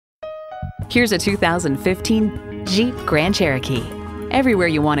Here's a 2015 Jeep Grand Cherokee. Everywhere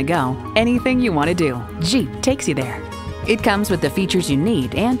you want to go, anything you want to do, Jeep takes you there. It comes with the features you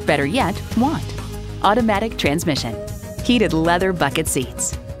need and, better yet, want. Automatic transmission, heated leather bucket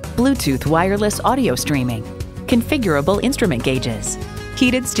seats, Bluetooth wireless audio streaming, configurable instrument gauges,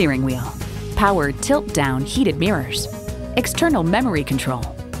 heated steering wheel, power tilt-down heated mirrors, external memory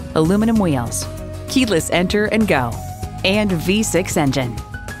control, aluminum wheels, keyless enter and go, and V6 engine.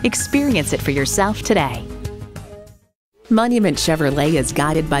 Experience it for yourself today. Monument Chevrolet is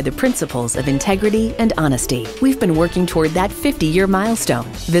guided by the principles of integrity and honesty. We've been working toward that 50-year milestone.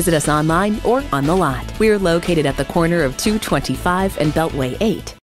 Visit us online or on the lot. We are located at the corner of 225 and Beltway 8.